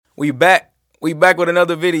We back. We back with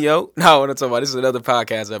another video. No, I'm not talking about. This is another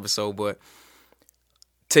podcast episode, but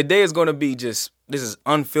today is going to be this is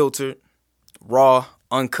unfiltered, raw,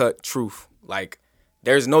 uncut truth. Like,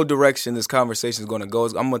 there's no direction this conversation is going to go.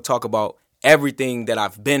 I'm going to talk about everything that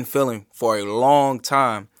I've been feeling for a long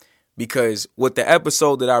time, because with the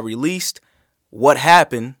episode that I released, what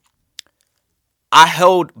happened, I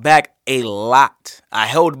held back a lot.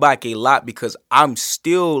 Because I'm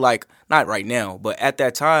still like, not right now, but at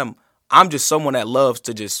that time, I'm just someone that loves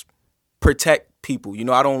to just protect people. You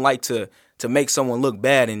know, I don't like to make someone look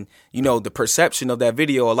bad. And, you know, the perception of that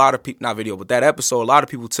video, a lot of people, not video, but that episode, a lot of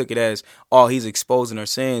people took it as, oh, he's exposing her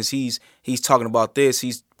sins. He's talking about this.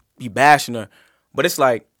 He bashing her. But it's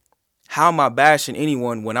like, how am I bashing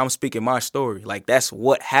anyone when I'm speaking my story? Like, that's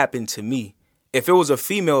what happened to me. If it was a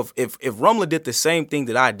female, if Rumla did the same thing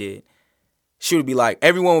that I did, she would be like,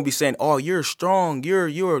 everyone would be saying, oh, you're strong.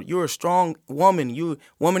 You're a strong woman. You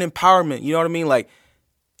woman empowerment. You know what I mean? Like,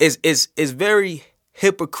 it's very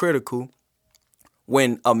hypocritical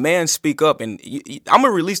when a man speak up, and I'm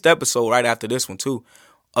going to release the episode right after this one too,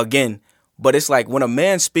 again. But it's like when a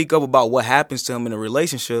man speak up about what happens to him in a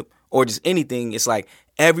relationship or just anything, it's like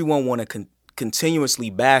everyone want to continuously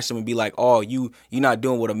bash them and be like, oh, you're not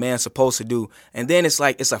doing what a man's supposed to do. And then it's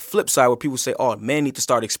like, it's a flip side where people say, oh, men need to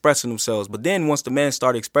start expressing themselves. But then once the men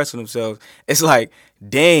start expressing themselves, it's like,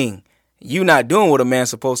 dang, you not doing what a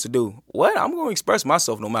man's supposed to do. What? I'm going to express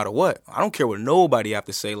myself no matter what. I don't care what nobody have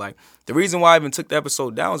to say. Like, the reason why I even took the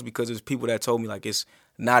episode down is because there's people that told me like it's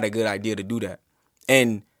not a good idea to do that.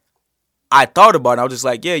 And I thought about it. I was just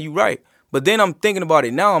like, yeah, you're right. But then I'm thinking about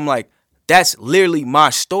it now. I'm like, that's literally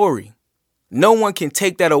my story. No one can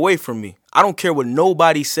take that away from me. I don't care what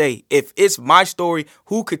nobody say. If it's my story,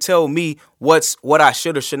 who could tell me what I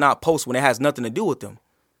should or should not post when it has nothing to do with them?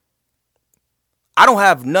 I don't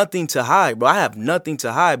have nothing to hide, bro. I have nothing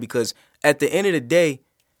to hide because at the end of the day,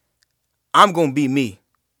 I'm going to be me.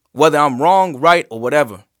 Whether I'm wrong, right, or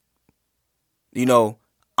whatever. You know,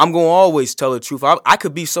 I'm going to always tell the truth. I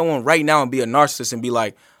could be someone right now and be a narcissist and be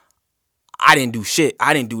like, I didn't do shit.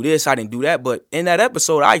 I didn't do this. I didn't do that. But in that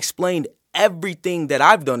episode, I explained everything that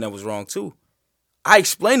I've done that was wrong too. I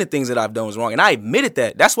explained the things that I've done was wrong, and I admitted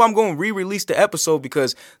that. That's why I'm going to re-release the episode,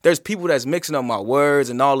 because there's people that's mixing up my words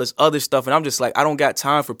and all this other stuff, and I'm just like, I don't got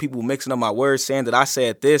time for people mixing up my words, saying that I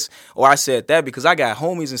said this or I said that, because I got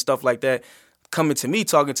homies and stuff like that coming to me,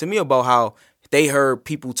 talking to me about how they heard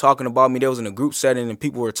people talking about me. They was in a group setting, and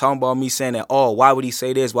people were talking about me, saying that, oh, why would he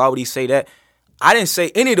say this? Why would he say that? I didn't say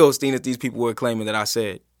any of those things that these people were claiming that I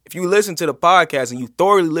said. If you listen to the podcast and you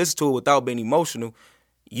thoroughly listen to it without being emotional,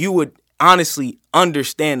 you would honestly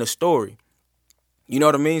understand the story. You know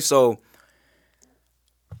what I mean? So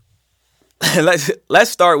let's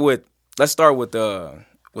start with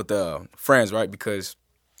the friends, right? Because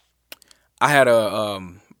I had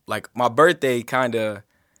like my birthday kind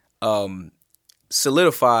of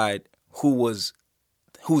solidified who's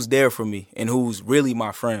there for me and who's really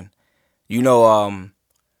my friend. You know,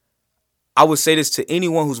 I would say this to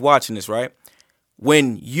anyone who's watching this, right?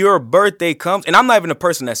 When your birthday comes, and I'm not even a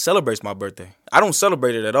person that celebrates my birthday. I don't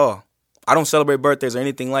celebrate it at all. I don't celebrate birthdays or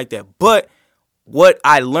anything like that. But what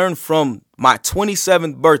I learned from my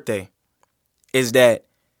 27th birthday is that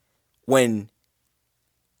when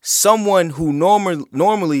someone who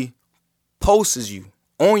normally posts you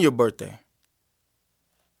on your birthday,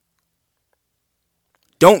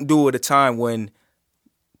 don't do it at a time when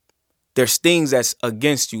there's things that's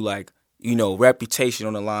against you, like, you know, reputation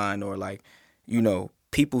on the line, or like, you know,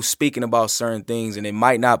 people speaking about certain things, and it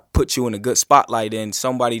might not put you in a good spotlight, and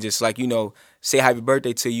somebody just like, you know, say happy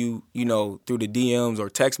birthday to you, you know, through the DMs or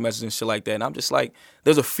text messages and shit like that. And I'm just like,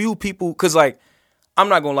 there's a few people, because like, I'm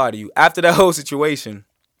not going to lie to you. After that whole situation,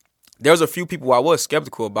 there was a few people I was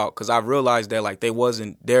skeptical about, because I realized that like they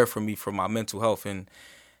wasn't there for me for my mental health. And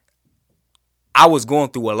I was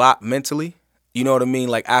going through a lot mentally. You know what I mean?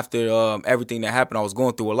 Like, after everything that happened, I was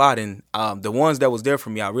going through a lot. And the ones that was there for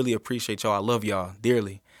me, I really appreciate y'all. I love y'all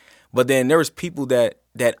dearly. But then there was people that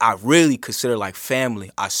I really consider like family.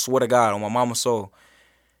 I swear to God, on my mama's soul,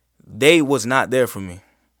 they was not there for me.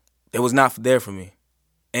 They was not there for me.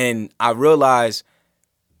 And I realized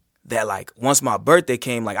that like once my birthday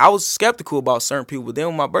came, like I was skeptical about certain people. But then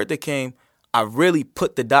when my birthday came, I really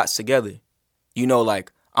put the dots together. You know,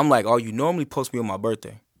 like, I'm like, oh, you normally post me on my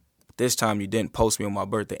birthday. This time you didn't post me on my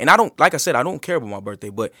birthday. And I don't, like I said, I don't care about my birthday,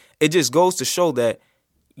 but it just goes to show that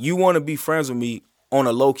you want to be friends with me on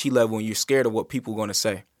a low key level and you're scared of what people are going to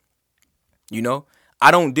say. You know, I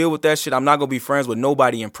don't deal with that shit. I'm not going to be friends with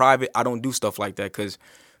nobody in private. I don't do stuff like that, because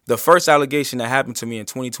the first allegation that happened to me in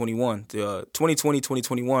 2021, 2020,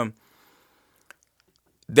 2021,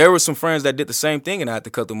 there were some friends that did the same thing, and I had to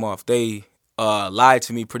cut them off. They lied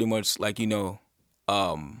to me pretty much, like,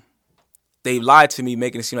 they lied to me,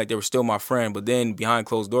 making it seem like they were still my friend. But then behind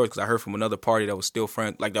closed doors, because I heard from another party that was still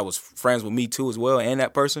friend, like that was friends with me too as well, and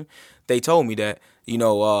that person, they told me that,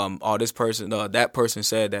 this person, that person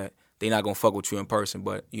said that they not gonna fuck with you in person,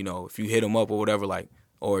 but if you hit them up or whatever, like,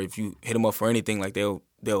 or if you hit them up for anything, like they'll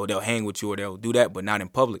hang with you or they'll do that, but not in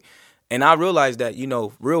public. And I realized that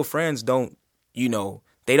real friends don't,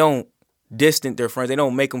 they don't distant their friends. They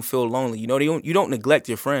don't make them feel lonely. You don't neglect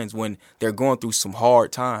your friends when they're going through some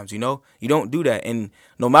hard times. You don't do that. And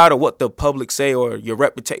no matter what the public say or your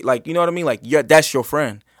reputation, like, you know what I mean? Like, yeah, that's your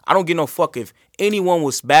friend. I don't give no fuck if anyone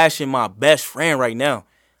was bashing my best friend right now.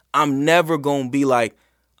 I'm never going to be like,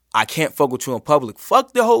 I can't fuck with you in public.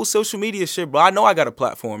 Fuck the whole social media shit, bro. I know I got a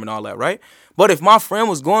platform and all that, right? But if my friend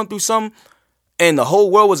was going through something and the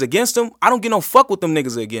whole world was against him, I don't get no fuck with them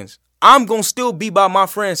niggas against. I'm going to still be by my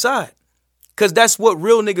friend's side. Because that's what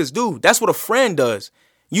real niggas do. That's what a friend does.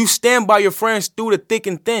 You stand by your friends through the thick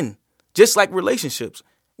and thin. Just like relationships.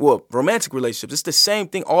 Well, romantic relationships. It's the same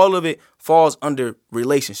thing. All of it falls under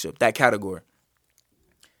relationship, that category.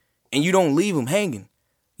 And you don't leave them hanging.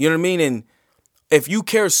 You know what I mean? And if you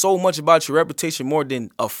care so much about your reputation more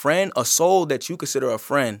than a friend, a soul that you consider a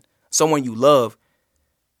friend, someone you love,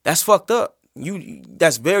 that's fucked up.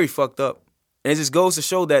 That's very fucked up. And it just goes to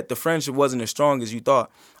show that the friendship wasn't as strong as you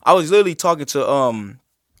thought. I was literally talking to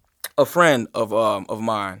a friend of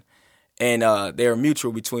mine, and they're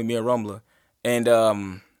mutual between me and Rumbler. And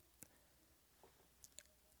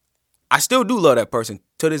I still do love that person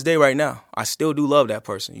to this day right now. I still do love that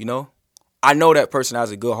person, I know that person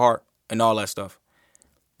has a good heart and all that stuff.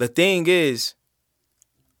 The thing is,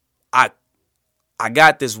 I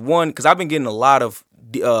got this one, because I've been getting a lot of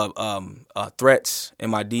threats in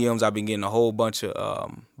my DMs. I've been getting a whole bunch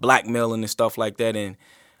of blackmailing and stuff like that. And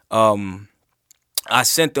I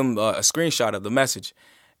sent them a screenshot of the message.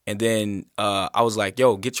 And then I was like,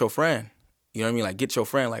 yo, get your friend. You know what I mean? Like, get your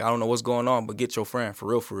friend. Like, I don't know what's going on, but get your friend for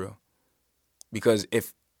real. Because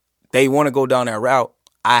if they want to go down that route,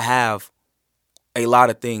 I have a lot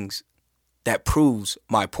of things that proves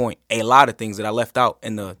my point. A lot of things that I left out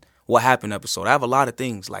in the What Happened episode. I have a lot of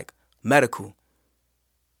things like medical,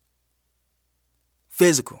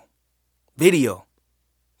 physical, video,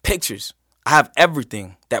 pictures. I have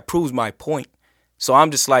everything that proves my point. So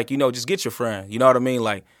I'm just like, just get your friend. You know what I mean?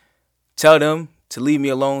 Like, tell them to leave me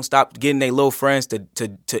alone. Stop getting their little friends to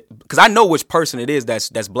because I know which person it is that's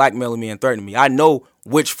blackmailing me and threatening me. I know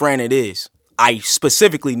which friend it is. I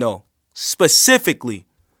specifically know. Specifically.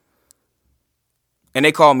 And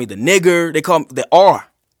they call me the nigger. They call me the R.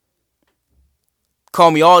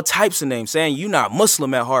 Call me all types of names, saying you're not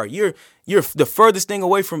Muslim at heart. You're the furthest thing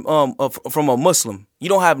away from a Muslim. You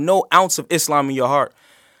don't have no ounce of Islam in your heart.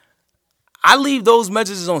 I leave those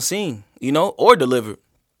messages on scene, or delivered,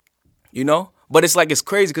 But it's like, it's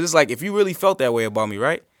crazy because it's like, if you really felt that way about me,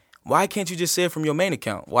 right? Why can't you just say it from your main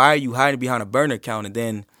account? Why are you hiding behind a burner account? And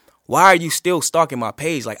then why are you still stalking my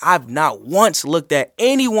page? Like, I've not once looked at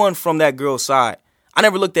anyone from that girl's side. I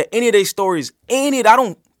never looked at any of their stories. I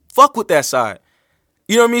don't fuck with that side.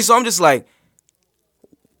 You know what I mean? So I'm just like,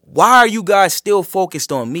 why are you guys still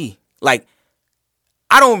focused on me? Like,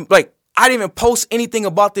 I didn't even post anything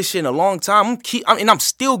about this shit in a long time. I'm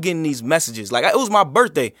still getting these messages. Like, it was my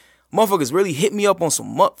birthday. Motherfuckers really hit me up on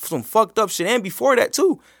some fucked up shit. And before that,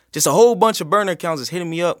 too. Just a whole bunch of burner accounts just hitting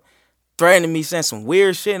me up, threatening me, saying some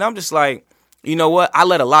weird shit. And I'm just like, you know what? I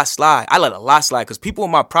let a lot slide. Because people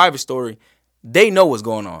in my private story, they know what's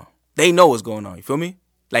going on. You feel me?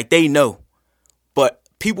 Like, they know. But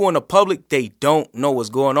people in the public, they don't know what's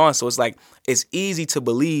going on. So it's like, it's easy to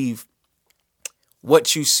believe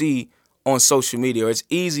what you see on social media. Or it's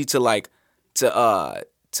easy to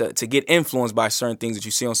get influenced by certain things that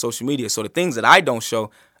you see on social media. So the things that I don't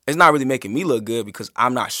show, it's not really making me look good because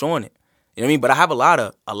I'm not showing it. You know what I mean? But I have a lot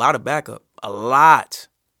of backup. A lot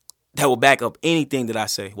that will back up anything that I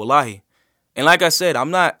say. Wallahi. And like I said,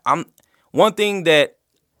 one thing that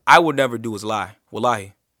I would never do is lie.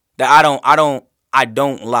 Wallahi. That I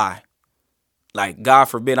don't lie. Like, God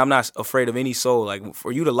forbid, I'm not afraid of any soul. Like,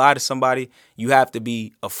 for you to lie to somebody, you have to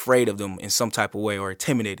be afraid of them in some type of way or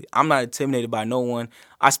intimidated. I'm not intimidated by no one.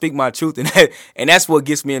 I speak my truth, and that's what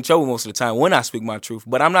gets me in trouble most of the time, when I speak my truth.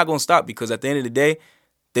 But I'm not going to stop, because at the end of the day,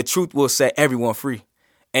 the truth will set everyone free.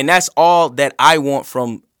 And that's all that I want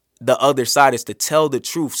from the other side, is to tell the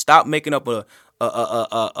truth. Stop making up a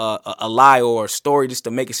lie or a story just to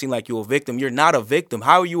make it seem like you're a victim. You're not a victim.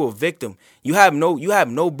 How are you a victim? You have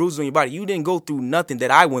no bruises on your body. You didn't go through nothing that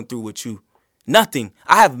I went through with you. Nothing.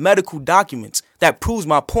 I have medical documents that proves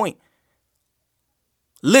my point.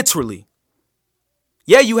 Literally.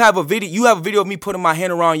 Yeah, you have a video. You have a video of me putting my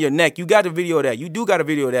hand around your neck. You got a video of that. You do got a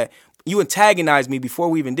video of that. You antagonized me before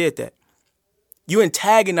we even did that. You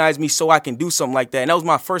antagonized me so I can do something like that. And that was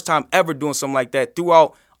my first time ever doing something like that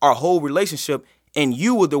throughout our whole relationship. And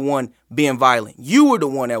you were the one being violent. You were the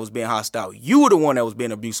one that was being hostile. You were the one that was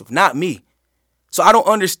being abusive, not me. So I don't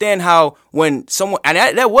understand how when someone,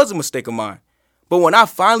 and that was a mistake of mine. But when I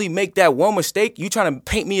finally make that one mistake, you trying to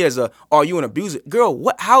paint me as are you an abuser?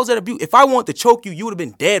 Girl, how's that abuse? If I wanted to choke you, you would have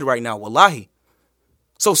been dead right now, wallahi.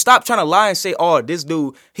 So stop trying to lie and say, oh, this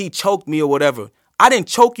dude, he choked me or whatever. I didn't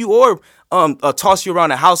choke you or toss you around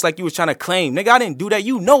the house like you was trying to claim. Nigga, I didn't do that.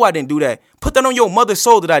 You know I didn't do that. Put that on your mother's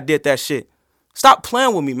soul that I did that shit. Stop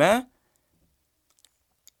playing with me, man.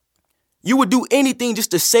 You would do anything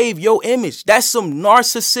just to save your image. That's some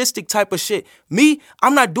narcissistic type of shit. Me,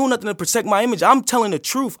 I'm not doing nothing to protect my image. I'm telling the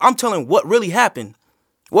truth. I'm telling what really happened.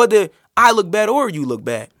 Whether I look bad or you look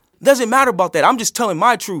bad. Doesn't matter about that. I'm just telling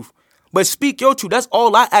my truth. But speak your truth. That's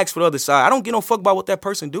all I ask for the other side. I don't give no fuck about what that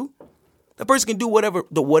person do. That person can do whatever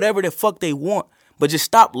the fuck they want. But just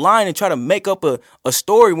stop lying and try to make up a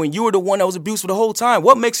story when you were the one that was abusive the whole time.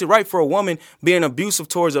 What makes it right for a woman being abusive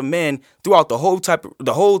towards a man throughout the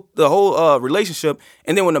whole relationship?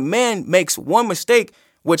 And then when a man makes one mistake,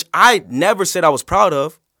 which I never said I was proud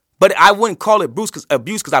of, but I wouldn't call it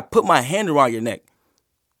abuse because I put my hand around your neck.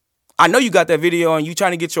 I know you got that video and you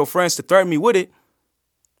trying to get your friends to threaten me with it.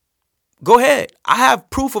 Go ahead. I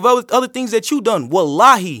have proof of other things that you done.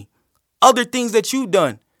 Wallahi. Other things that you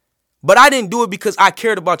done. But I didn't do it because I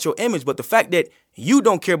cared about your image. But the fact that you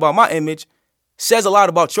don't care about my image says a lot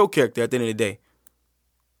about your character at the end of the day.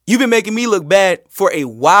 You've been making me look bad for a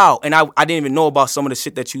while. And I didn't even know about some of the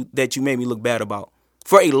shit that you made me look bad about.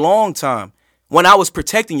 For a long time. When I was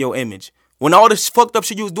protecting your image. When all this fucked up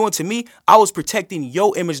shit you was doing to me, I was protecting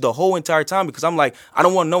your image the whole entire time. Because I'm like, I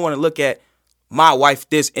don't want no one to look at my wife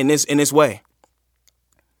in this way.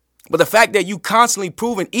 But the fact that you constantly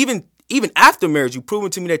proving, even after marriage, you proving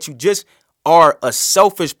to me that you just are a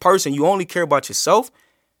selfish person. You only care about yourself.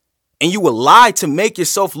 And you will lie to make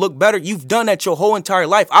yourself look better. You've done that your whole entire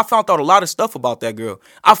life. I found out a lot of stuff about that girl.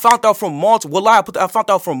 I found out from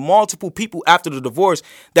multiple people after the divorce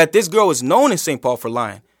that this girl is known in St. Paul for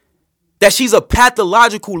lying. That she's a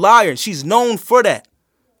pathological liar. And she's known for that.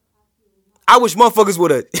 I wish motherfuckers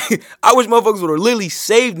would have literally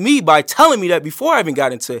saved me by telling me that before I even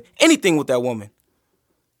got into anything with that woman.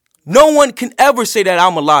 No one can ever say that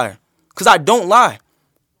I'm a liar, because I don't lie.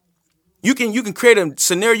 You can create a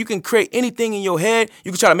scenario, you can create anything in your head.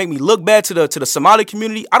 You can try to make me look bad to the Somali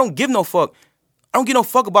community. I don't give no fuck. I don't give no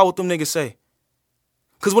fuck about what them niggas say.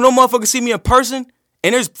 Because when them motherfuckers see me in person,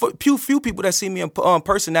 and there's few people that see me in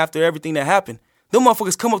person after everything that happened, them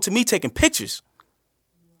motherfuckers come up to me taking pictures.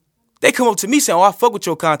 They come up to me saying, oh, I fuck with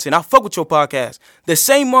your content. I fuck with your podcast. The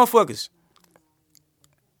same motherfuckers.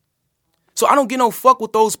 So I don't give no fuck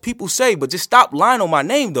what those people say, but just stop lying on my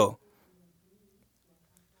name, though.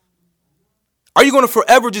 Are you going to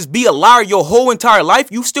forever just be a liar your whole entire life?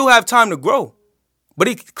 You still have time to grow. But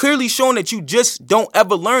it's clearly showing that you just don't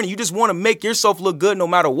ever learn. You just want to make yourself look good no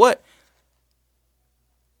matter what.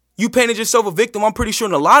 You painted yourself a victim, I'm pretty sure,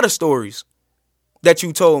 in a lot of stories that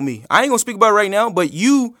you told me. I ain't going to speak about it right now, but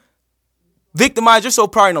you victimized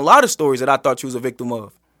yourself probably in a lot of stories that I thought you was a victim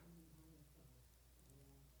of.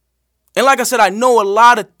 And like I said, I know a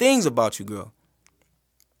lot of things about you, girl.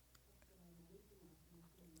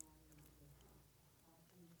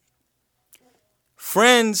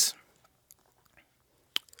 Friends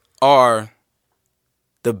are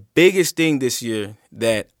the biggest thing this year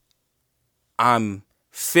that I'm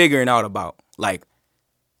figuring out about. Like,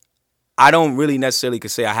 I don't really necessarily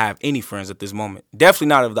could say I have any friends at this moment. Definitely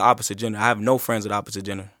not of the opposite gender. I have no friends of the opposite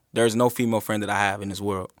gender. There's no female friend that I have in this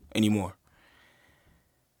world anymore.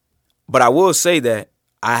 But I will say that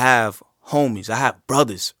I have homies. I have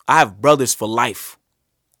brothers. I have brothers for life.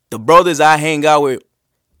 The brothers I hang out with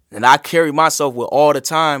and I carry myself with all the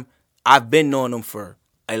time, I've been knowing them for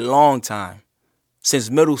a long time. Since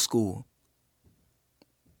middle school.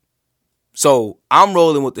 So I'm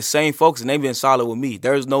rolling with the same folks and they've been solid with me.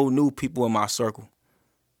 There's no new people in my circle.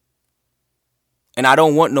 And I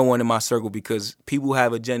don't want no one in my circle because people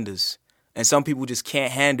have agendas. And some people just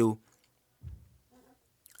can't handle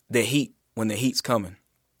the heat when the heat's coming.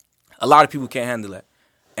 A lot of people can't handle that.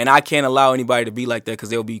 And I can't allow anybody to be like that because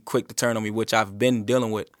they'll be quick to turn on me, which I've been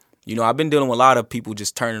dealing with. You know, I've been dealing with a lot of people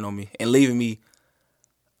just turning on me and leaving me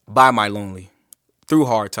by my lonely through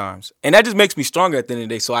hard times. And that just makes me stronger at the end of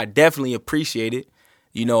the day. So I definitely appreciate it.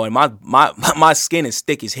 You know, and my skin is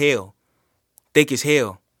thick as hell. Thick as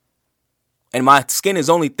hell. And my skin is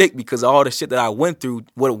only thick because of all the shit that I went through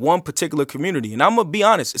with one particular community. And I'm going to be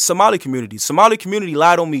honest, it's Somali community. Somali community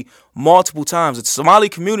lied on me multiple times. The Somali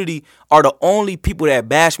community are the only people that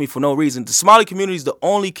bash me for no reason. The Somali community is the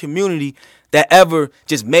only community that ever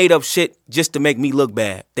just made up shit just to make me look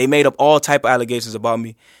bad. They made up all type of allegations about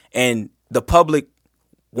me. And the public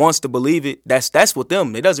wants to believe it. That's with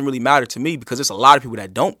them. It doesn't really matter to me because there's a lot of people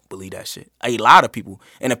that don't believe that shit. A lot of people.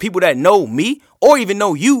 And the people that know me or even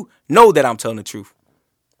know you know that I'm telling the truth.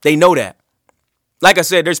 They know that. Like I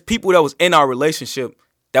said, there's people that was in our relationship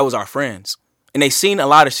that was our friends. And they seen a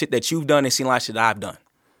lot of shit that you've done. They seen a lot of shit that I've done.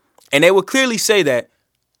 And they would clearly say that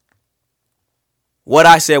what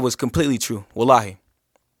I said was completely true. Wallahi.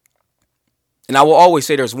 And I will always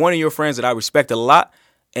say there's one of your friends that I respect a lot.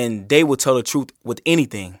 And they will tell the truth with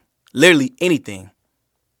anything. Literally anything.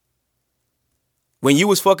 When you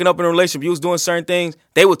was fucking up in a relationship, you was doing certain things,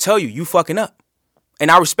 they will tell you, you fucking up. And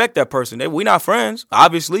I respect that person. We not friends,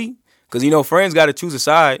 obviously. Because, friends got to choose a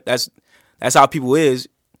side. That's how people is.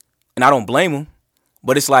 And I don't blame them.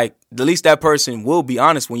 But it's like, at least that person will be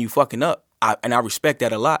honest when you fucking up. And I respect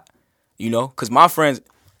that a lot. Because my friends,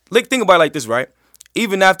 think about it like this, right?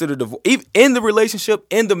 Even after the divorce, in the relationship,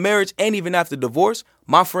 in the marriage, and even after divorce,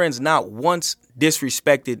 my friends not once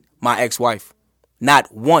disrespected my ex-wife. Not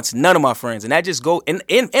once. None of my friends. And that just go, and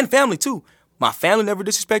family too. My family never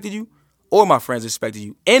disrespected you, or my friends disrespected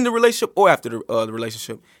you. In the relationship or after the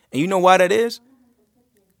relationship. And you know why that is?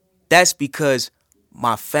 That's because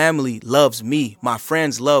my family loves me. My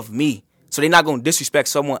friends love me. So they're not going to disrespect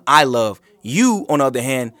someone I love. You, on the other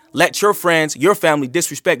hand, let your friends, your family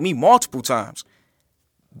disrespect me multiple times.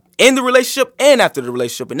 In the relationship and after the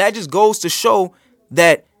relationship. And that just goes to show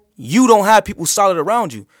that you don't have people solid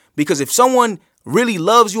around you. Because if someone really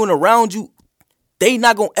loves you and around you, they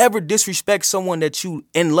not going to ever disrespect someone that you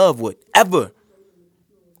in love with. Ever.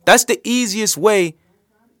 That's the easiest way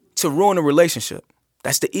to ruin a relationship.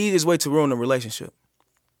 That's the easiest way to ruin a relationship.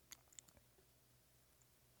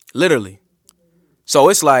 Literally. So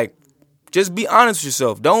it's like, just be honest with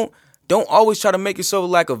yourself. Don't always try to make yourself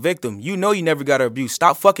like a victim. You know you never got abused.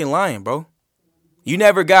 Stop fucking lying, bro. You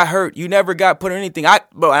never got hurt. You never got put in anything.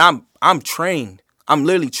 I'm trained. I'm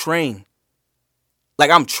literally trained.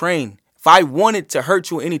 Like, I'm trained. If I wanted to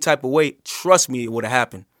hurt you in any type of way, trust me, it would have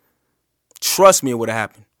happened. Trust me, it would have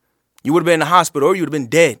happened. You would have been in the hospital or you would have been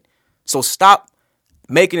dead. So stop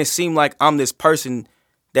making it seem like I'm this person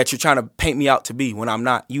that you're trying to paint me out to be when I'm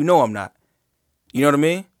not. You know I'm not. You know what I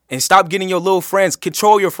mean? And stop getting your little friends.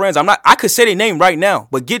 Control your friends. I could say their name right now,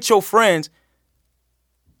 but get your friends.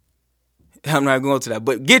 I'm not going to that,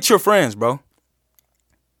 but get your friends, bro.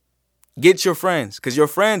 Get your friends, because your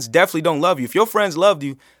friends definitely don't love you. If your friends loved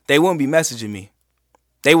you, they wouldn't be messaging me.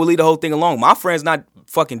 They would leave the whole thing alone. My friends not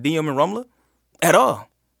fucking DM and Rumler at all.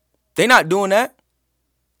 They not doing that.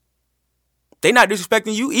 They not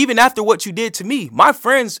disrespecting you, even after what you did to me. My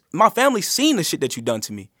friends, my family seen the shit that you done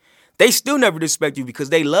to me. They still never disrespect you because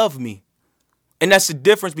they love me. And that's the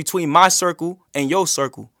difference between my circle and your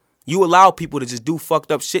circle. You allow people to just do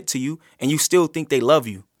fucked up shit to you and you still think they love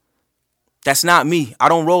you. That's not me. I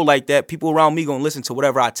don't roll like that. People around me gonna listen to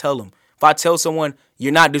whatever I tell them. If I tell someone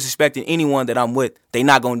you're not disrespecting anyone that I'm with, they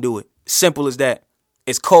not gonna do it. Simple as that.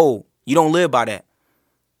 It's cold. You don't live by that.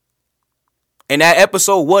 And that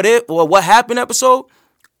episode, what happened episode,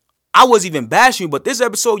 I wasn't even bashing you, but this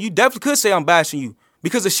episode, you definitely could say I'm bashing you.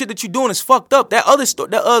 Because the shit that you're doing is fucked up. That other story,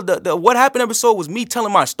 the what happened episode was me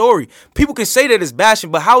telling my story. People can say that it's bashing,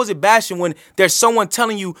 but how is it bashing when there's someone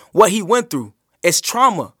telling you what he went through? It's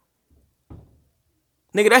trauma.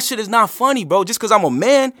 Nigga, that shit is not funny, bro. Just because I'm a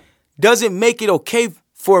man doesn't make it okay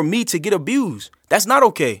for me to get abused. That's not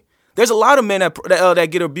okay. There's a lot of men that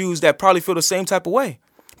get abused that probably feel the same type of way,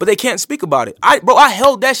 but they can't speak about it. I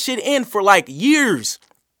held that shit in for like years.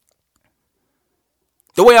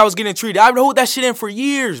 The way I was getting treated, I hold that shit in for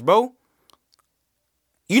years, bro.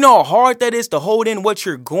 You know how hard that is to hold in what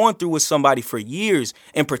you're going through with somebody for years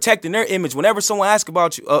and protecting their image. Whenever someone asks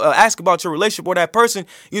about you, ask about your relationship or that person,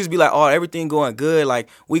 you just be like, "Oh, everything going good, like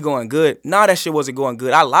we going good." Nah, that shit wasn't going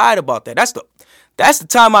good. I lied about that. That's the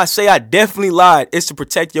time I say I definitely lied. Is to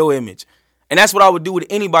protect your image, and that's what I would do with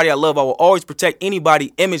anybody I love. I will always protect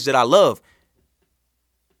anybody's image that I love.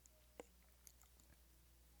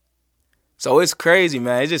 So it's crazy,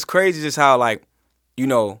 man. It's just crazy just how, like,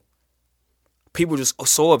 people just are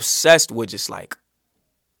so obsessed with just, like,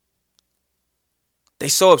 they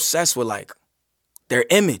so obsessed with, like, their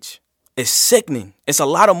image. It's sickening. It's a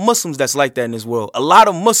lot of Muslims that's like that in this world. A lot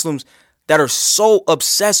of Muslims that are so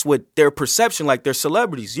obsessed with their perception like they're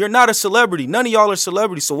celebrities. You're not a celebrity. None of y'all are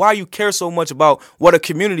celebrities. So why you care so much about what a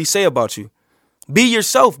community say about you? Be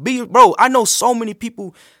yourself. Bro, I know so many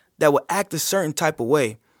people that will act a certain type of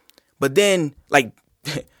way. But then, like,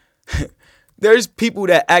 there's people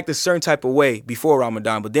that act a certain type of way before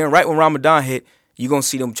Ramadan. But then right when Ramadan hit, you're going to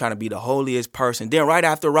see them trying to be the holiest person. Then right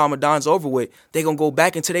after Ramadan's over with, they're going to go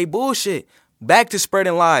back into their bullshit. Back to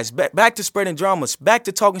spreading lies. Back to spreading dramas. Back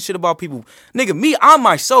to talking shit about people. Nigga, me, I'm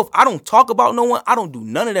myself. I don't talk about no one. I don't do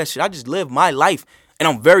none of that shit. I just live my life. And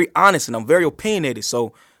I'm very honest and I'm very opinionated.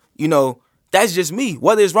 So, you know, that's just me.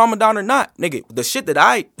 Whether it's Ramadan or not. Nigga, the shit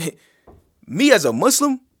that me as a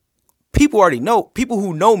Muslim, people already know. People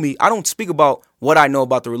who know me, I don't speak about what I know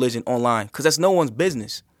about the religion online. Because that's no one's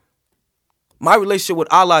business. My relationship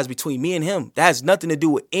with Allah is between me and him. That has nothing to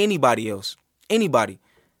do with anybody else. Anybody.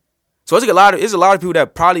 So there's a lot of people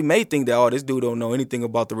that probably may think that, oh, this dude don't know anything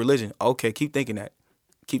about the religion. Okay, keep thinking that.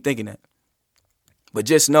 Keep thinking that. But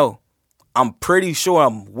just know, I'm pretty sure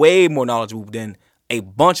I'm way more knowledgeable than a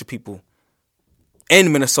bunch of people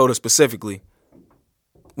in Minnesota specifically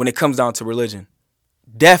when it comes down to religion.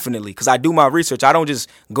 Definitely, because I do my research. I don't just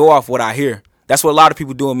go off what I hear. That's what a lot of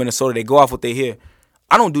people do in Minnesota. They go off what they hear.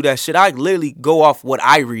 I don't do that shit. I literally go off what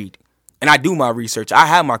I read. And I do my research. I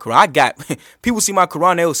have my Quran. People see my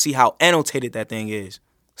Quran, they'll see how annotated that thing is.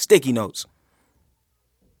 Sticky notes.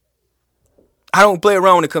 I don't play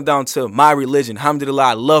around when it comes down to my religion. Alhamdulillah,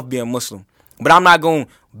 I love being Muslim. But I'm not going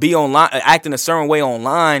to be online, acting a certain way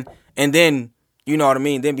online, and then, you know what I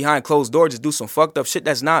mean, then behind closed doors just do some fucked up shit.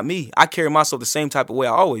 That's not me. I carry myself the same type of way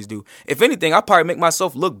I always do. If anything, I probably make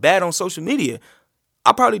myself look bad on social media.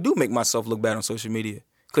 I probably do make myself look bad on social media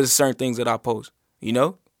because of certain things that I post, you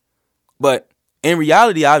know? But in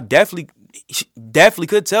reality, I definitely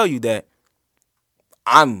could tell you that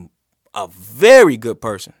I'm a very good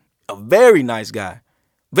person, a very nice guy,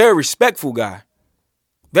 very respectful guy,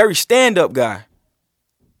 very stand-up guy,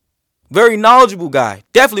 very knowledgeable guy,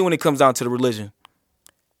 definitely when it comes down to the religion.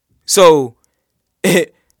 So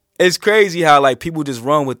it's crazy how like people just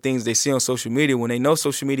run with things they see on social media when they know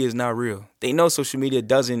social media is not real. They know social media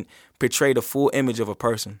doesn't portray the full image of a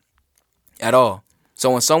person at all. So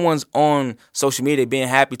when someone's on social media being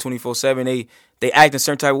happy 24/7, they act in a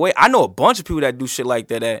certain type of way. I know a bunch of people that do shit like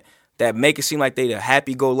that make it seem like they the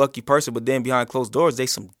happy-go-lucky person, but then behind closed doors, they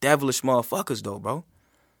some devilish motherfuckers though, bro.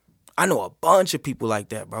 I know a bunch of people like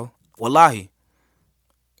that, bro. Wallahi.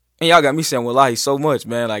 And y'all got me saying wallahi so much,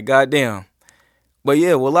 man. Like, goddamn. But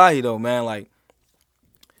yeah, wallahi though, man. Like,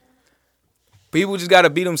 people just gotta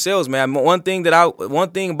be themselves, man. One thing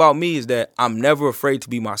about me is that I'm never afraid to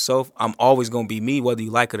be myself. I'm always gonna be me, whether you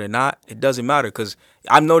like it or not. It doesn't matter, because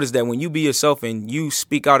I've noticed that when you be yourself and you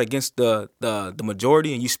speak out against the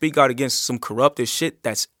majority and you speak out against some corrupted shit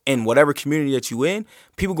that's in whatever community that you in,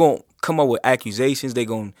 people gonna come up with accusations. They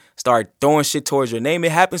gonna start throwing shit towards your name.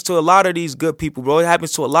 It happens to a lot of these good people, bro. It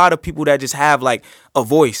happens to a lot of people that just have like a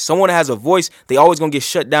voice. Someone that has a voice, they always gonna get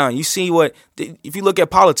shut down. You see if you look at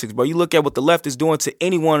politics, bro, you look at what the left is doing to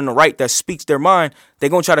anyone on the right that speaks their mind, they're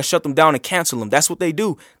gonna try to shut them down and cancel them. That's what they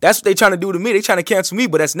do. That's what they trying to do to me. They trying to cancel me,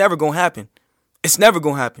 but that's never gonna happen. It's never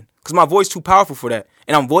gonna happen because my voice too powerful for that.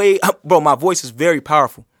 And my voice is very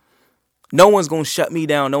powerful. No one's gonna shut me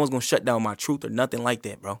down. No one's gonna shut down my truth or nothing like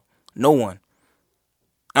that, bro. No one.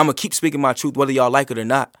 I'm gonna keep speaking my truth whether y'all like it or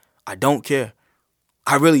not. I don't care.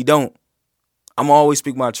 I really don't. I'm gonna always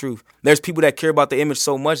speak my truth. There's people that care about the image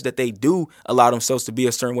so much that they do allow themselves to be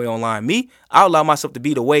a certain way online. Me, I allow myself to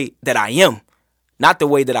be the way that I am, not the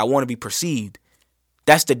way that I want to be perceived.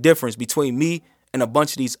 That's the difference between me and a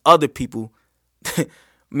bunch of these other people.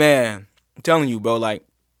 Man, I'm telling you, bro, like,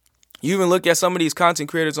 you even look at some of these content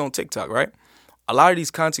creators on TikTok, right? A lot of these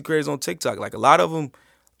content creators on TikTok, like a lot of them,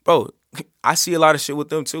 bro, I see a lot of shit with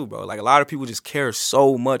them too, bro. Like a lot of people just care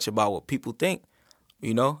so much about what people think,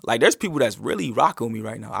 you know? Like there's people that's really rocking with me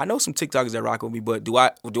right now. I know some TikTokers that rock with me, but do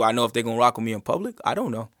I know if they're going to rock with me in public? I don't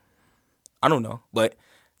know. But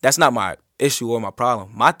that's not my issue or my problem.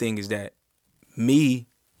 My thing is that me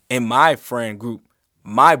and my friend group,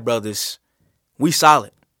 my brothers, we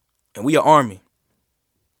solid and we an army.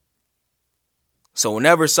 So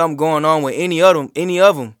whenever something going on with any of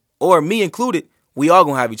them, or me included, we all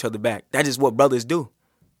gonna have each other back. That's just what brothers do.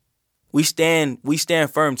 We stand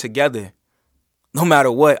firm together, no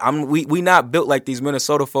matter what. We not built like these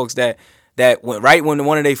Minnesota folks that when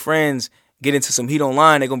one of their friends get into some heat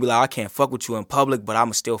online, they're gonna be like, I can't fuck with you in public, but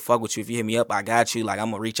I'ma still fuck with you. If you hit me up, I got you. Like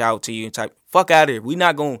I'm gonna reach out to you and type. Fuck out of here. We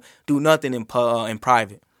not gonna do nothing in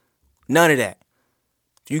private. None of that.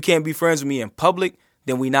 If you can't be friends with me in public,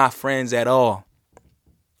 then we not friends at all.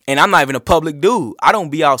 And I'm not even a public dude. I don't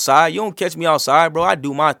be outside. You don't catch me outside, bro. I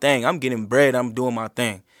do my thing. I'm getting bread. I'm doing my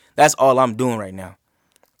thing. That's all I'm doing right now.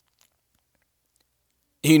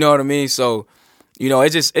 You know what I mean? So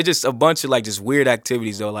it's just a bunch of like just weird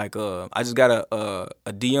activities though. Like I just got a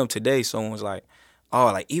DM today. Someone was like, "Oh,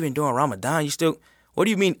 like even during Ramadan, you still? What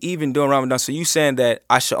do you mean even during Ramadan? So you saying that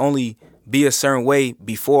I should only be a certain way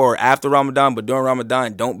before or after Ramadan, but during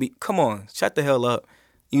Ramadan don't be? Come on, shut the hell up.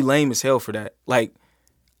 You lame as hell for that. Like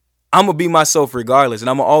I'm gonna be myself regardless,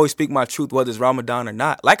 and I'm gonna always speak my truth whether it's Ramadan or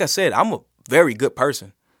not. Like I said, I'm a very good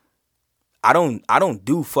person. I don't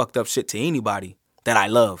do fucked up shit to anybody that I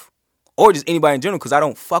love. Or just anybody in general, because I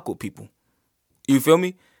don't fuck with people. You feel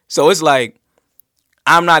me? So it's like,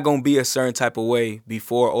 I'm not going to be a certain type of way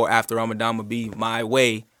before or after Ramadan. I'm going to be my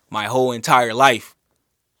way my whole entire life.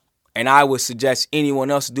 And I would suggest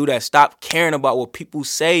anyone else to do that. Stop caring about what people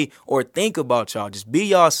say or think about y'all. Just be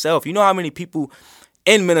yourself. You know how many people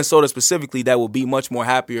in Minnesota specifically that will be much more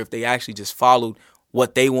happier if they actually just followed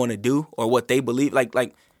what they want to do or what they believe.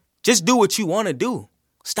 Like, just do what you want to do.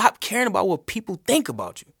 Stop caring about what people think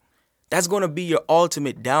about you. That's going to be your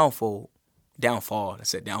ultimate downfall. I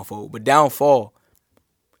said downfall, but downfall.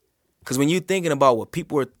 Because when you're thinking about what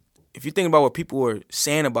people are, if you're thinking about what people are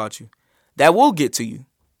saying about you, that will get to you.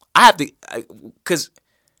 I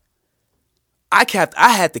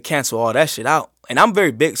had to cancel all that shit out. And I'm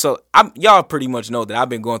very big. So y'all pretty much know that I've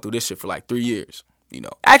been going through this shit for like 3 years.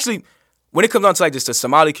 Actually, when it comes down to like just the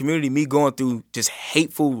Somali community, me going through just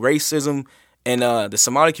hateful racism and the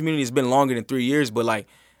Somali community has been longer than 3 years, but like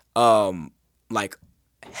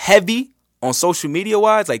heavy on social media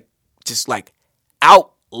wise, like just like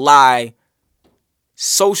outlie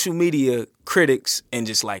social media critics and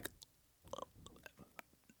just like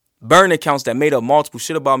burn accounts that made up multiple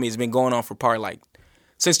shit about me has been going on for probably like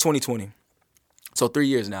since 2020. So 3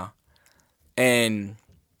 years now. And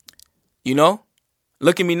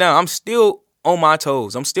look at me now. I'm still on my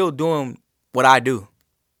toes. I'm still doing what I do.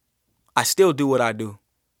 I still do what I do.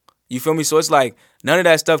 You feel me? So it's like none of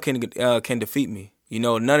that stuff can defeat me.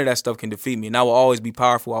 None of that stuff can defeat me. And I will always be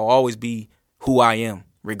powerful. I will always be who I am,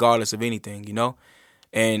 regardless of anything,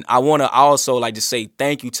 And I want to also like just say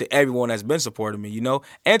thank you to everyone that's been supporting me,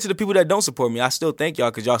 and to the people that don't support me. I still thank y'all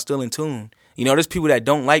because y'all still in tune. There's people that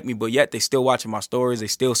don't like me, but yet they still watching my stories. They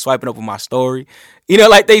still swiping up on my story.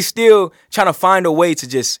 Like they still trying to find a way to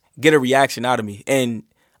just get a reaction out of me. And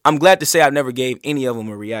I'm glad to say I've never gave any of them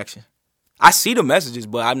a reaction. I see the messages,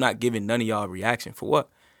 but I'm not giving none of y'all a reaction. For what?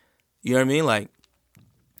 You know what I mean? Like,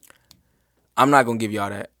 I'm not going to give y'all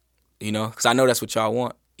that, because I know that's what y'all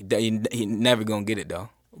want. He never going to get it, though.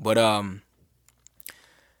 But,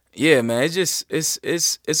 yeah, man, it's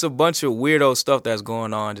a bunch of weirdo stuff that's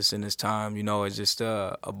going on just in this time. It's just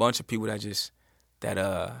a bunch of people that just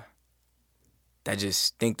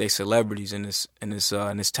think they celebrities in this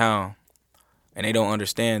town, and they don't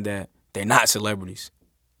understand that they're not celebrities.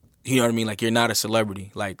 You know what I mean? Like, you're not a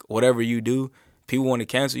celebrity. Like, whatever you do, people want to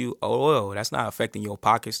cancel you. Oh, well, that's not affecting your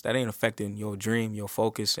pockets. That ain't affecting your dream, your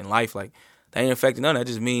focus in life. Like, that ain't affecting none. That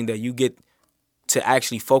just means that you get to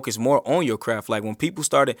actually focus more on your craft. Like, when people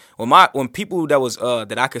started, when people that was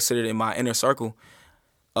that I considered in my inner circle,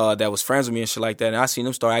 that was friends with me and shit like that, and I seen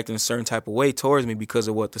them start acting a certain type of way towards me because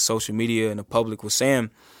of what the social media and the public was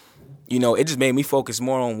saying, it just made me focus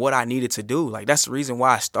more on what I needed to do. Like, that's the reason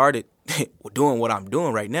why I started doing what I'm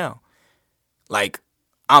doing right now. Like,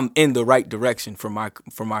 I'm in the right direction for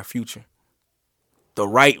my future. The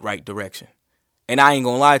right direction. And I ain't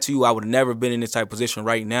gonna lie to you, I would have never been in this type of position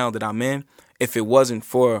right now that I'm in if it wasn't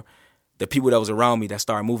for the people that was around me that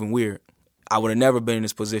started moving weird. I would have never been in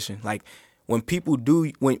this position. Like, when people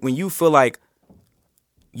when you feel like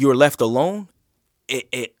you're left alone,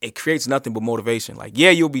 it creates nothing but motivation. Like,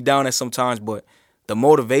 yeah, you'll be down at sometimes, but the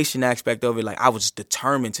motivation aspect of it, like, I was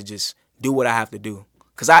determined to just do what I have to do.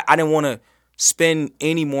 Because I didn't want to spend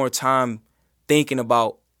any more time thinking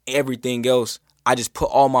about everything else. I just put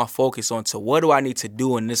all my focus onto what do I need to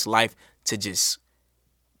do in this life to just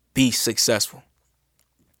be successful.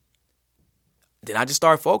 Then I just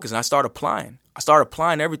started focusing. I started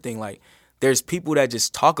applying everything. Like, there's people that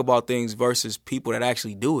just talk about things versus people that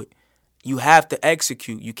actually do it. You have to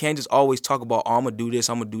execute. You can't just always talk about, oh, I'm going to do this,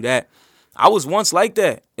 I'm going to do that. I was once like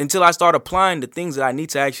that until I started applying the things that I need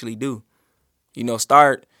to actually do.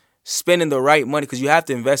 Start spending the right money, because you have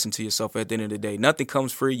to invest into yourself at the end of the day. Nothing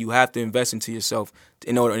comes free. You have to invest into yourself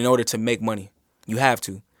in order to make money. You have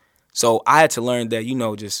to. So I had to learn that,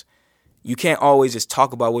 just you can't always just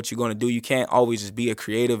talk about what you're going to do. You can't always just be a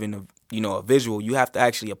creative and a visual. You have to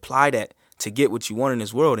actually apply that to get what you want in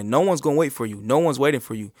this world. And no one's going to wait for you. No one's waiting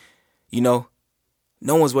for you. No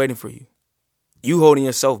one's waiting for you. You holding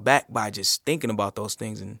yourself back by just thinking about those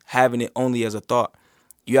things and having it only as a thought.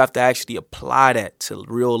 You have to actually apply that to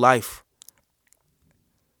real life.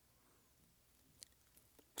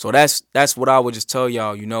 So that's what I would just tell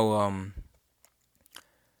y'all,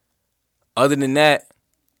 other than that,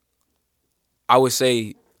 I would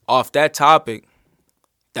say off that topic,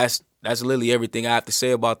 that's literally everything I have to say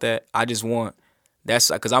about that. I just want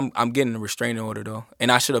because I'm getting a restraining order though,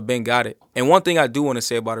 and I should have been got it. And one thing I do want to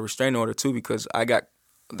say about a restraining order too, because I got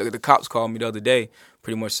the cops called me the other day,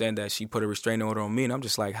 pretty much saying that she put a restraining order on me, and I'm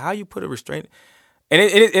just like, how you put a restraining? And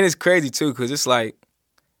it's crazy too, because it's like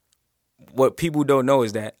what people don't know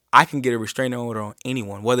is that I can get a restraining order on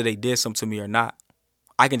anyone, whether they did something to me or not.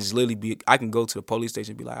 I can just literally I can go to the police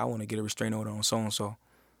station and be like, I want to get a restraining order on so and so,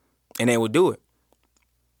 and they will do it.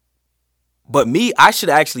 But me, I should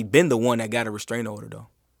have actually been the one that got a restraining order, though.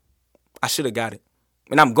 I should have got it.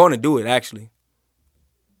 And I'm going to do it, actually.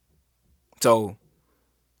 So,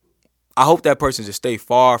 I hope that person just stay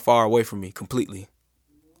far, far away from me completely.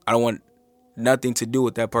 I don't want nothing to do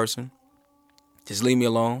with that person. Just leave me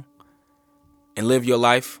alone and live your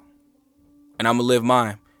life. And I'm going to live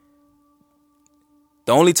mine.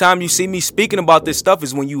 The only time you see me speaking about this stuff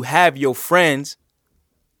is when you have your friends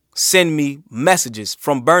send me messages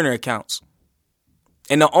from burner accounts.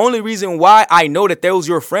 And the only reason why I know that those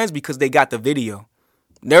your friends because they got the video.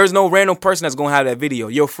 There is no random person that's going to have that video.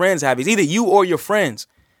 Your friends have it. It's either you or your friends.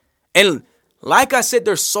 And like I said,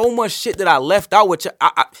 there's so much shit that I left out, which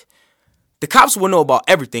the cops will know about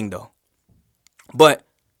everything, though. But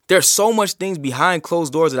there's so much things behind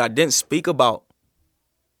closed doors that I didn't speak about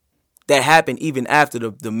that happened even after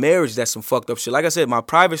the marriage. That's some fucked up shit. Like I said, my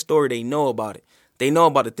private story, they know about it. They know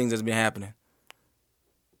about the things that's been happening.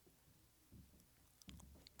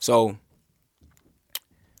 So,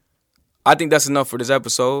 I think that's enough for this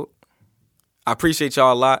episode. I appreciate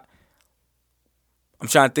y'all a lot. I'm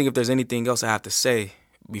trying to think if there's anything else I have to say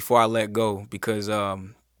before I let go, because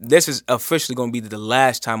this is officially going to be the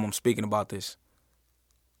last time I'm speaking about this.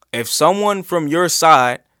 If someone from your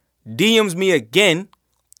side DMs me again,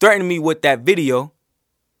 threatening me with that video,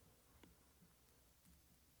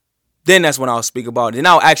 then that's when I'll speak about it. Then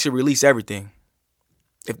I'll actually release everything.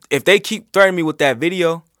 If they keep threatening me with that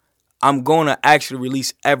video, I'm going to actually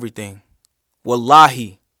release everything.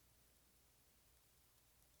 Wallahi.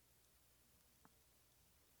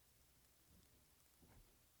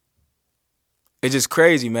 It's just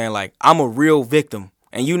crazy, man. Like, I'm a real victim.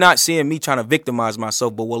 And you not seeing me trying to victimize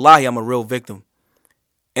myself, but wallahi, I'm a real victim.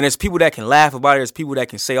 And there's people that can laugh about it. There's people that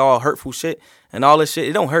can say all hurtful shit and all this shit.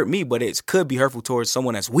 It don't hurt me, but it could be hurtful towards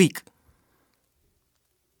someone that's weak.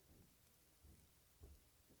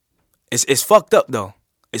 It's fucked up, though.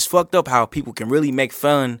 It's fucked up how people can really make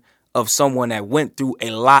fun of someone that went through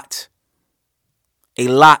a lot. A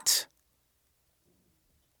lot.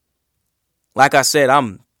 Like I said,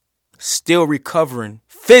 I'm still recovering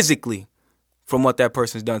physically from what that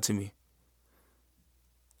person's done to me.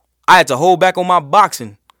 I had to hold back on my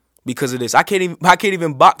boxing because of this. I can't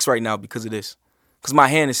even box right now because of this. Because my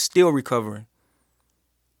hand is still recovering.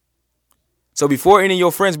 So before any of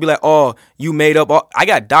your friends be like, oh, you made up. I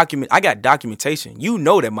got documentation. You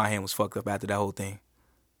know that my hand was fucked up after that whole thing.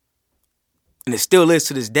 And it still is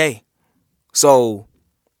to this day. So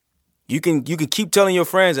you can keep telling your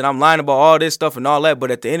friends that I'm lying about all this stuff and all that.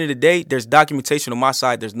 But at the end of the day, there's documentation on my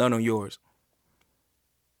side. There's none on yours.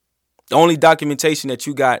 The only documentation that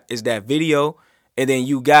you got is that video. And then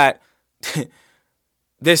you got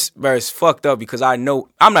this, bro, is fucked up because I know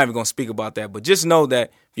I'm not even going to speak about that. But just know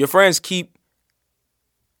that if your friends keep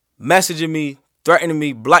messaging me, threatening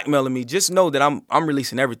me, blackmailing me, just know that I'm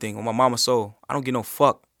releasing everything on my mama's soul. I don't give no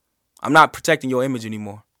fuck. I'm not protecting your image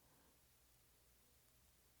anymore.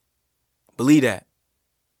 Believe that.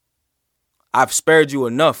 I've spared you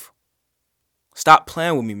enough. Stop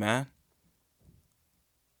playing with me, man.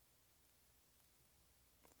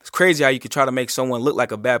 It's crazy how you could try to make someone look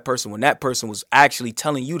like a bad person when that person was actually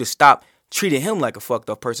telling you to stop treating him like a fucked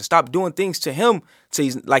up person. Stop doing things to him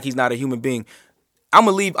like he's not a human being. I'm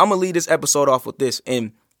gonna leave this episode off with this,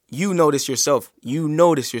 and you notice yourself. You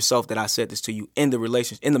notice yourself that I said this to you in the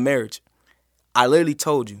relationship, in the marriage. I literally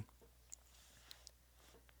told you,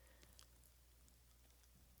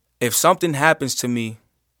 if something happens to me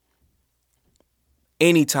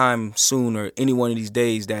anytime soon or any one of these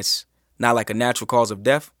days that's not like a natural cause of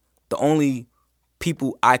death, the only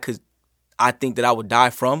people I think that I would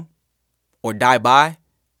die from or die by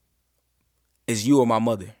is you or my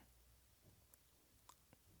mother.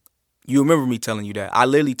 You remember me telling you that. I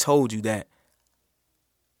literally told you that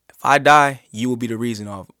if I die, you will be the reason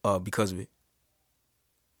because of it.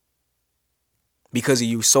 Because of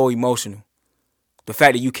you so emotional. The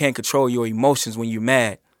fact that you can't control your emotions when you're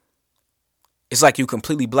mad. It's like you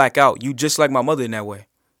completely black out. You just like my mother in that way.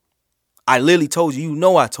 I literally told you. You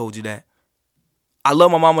know I told you that. I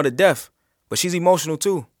love my mama to death, but she's emotional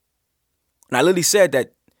too. And I literally said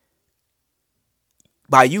that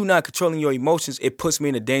by you not controlling your emotions, it puts me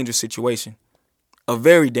in a dangerous situation, a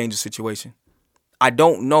very dangerous situation. I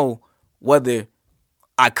don't know whether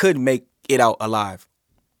I could make it out alive.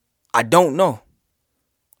 I don't know.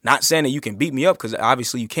 Not saying that you can beat me up, because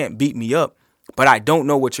obviously you can't beat me up, but I don't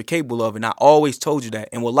know what you're capable of, and I always told you that.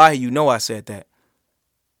 And wallahi, you know I said that.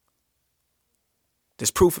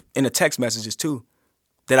 There's proof in the text messages too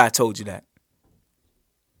that I told you that.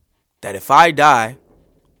 That if I die,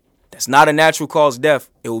 that's not a natural cause death.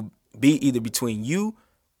 It will be either between you,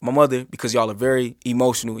 my mother, because y'all are very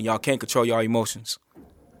emotional and y'all can't control your emotions.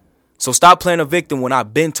 So stop playing a victim when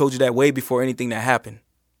I've been told you that way before anything that happened.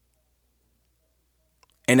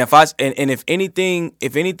 And if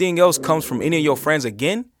anything else comes from any of your friends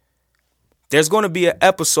again, there's going to be an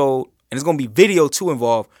episode, and there's going to be video too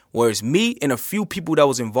involved, where it's me and a few people that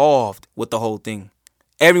was involved with the whole thing.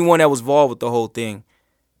 Everyone that was involved with the whole thing,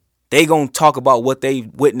 they going to talk about what they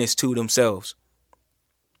witnessed to themselves.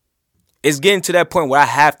 It's getting to that point where I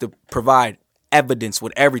have to provide evidence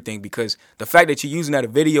with everything, because the fact that you're using that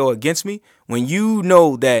video against me, when you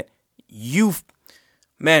know that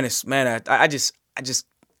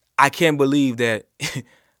I can't believe that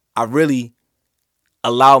I really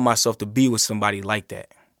allowed myself to be with somebody like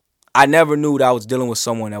that. I never knew that I was dealing with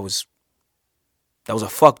someone that was a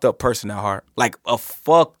fucked up person at heart. Like a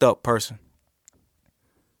fucked up person.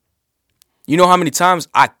 You know how many times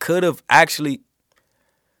I could have actually...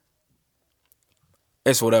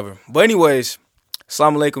 It's whatever. But anyways,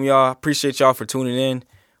 assalamu alaikum, y'all. Appreciate y'all for tuning in.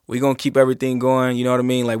 We're going to keep everything going. You know what I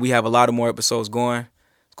mean? Like, we have a lot of more episodes going.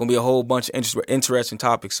 It's going to be a whole bunch of interesting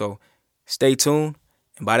topics. So stay tuned.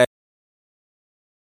 And by that,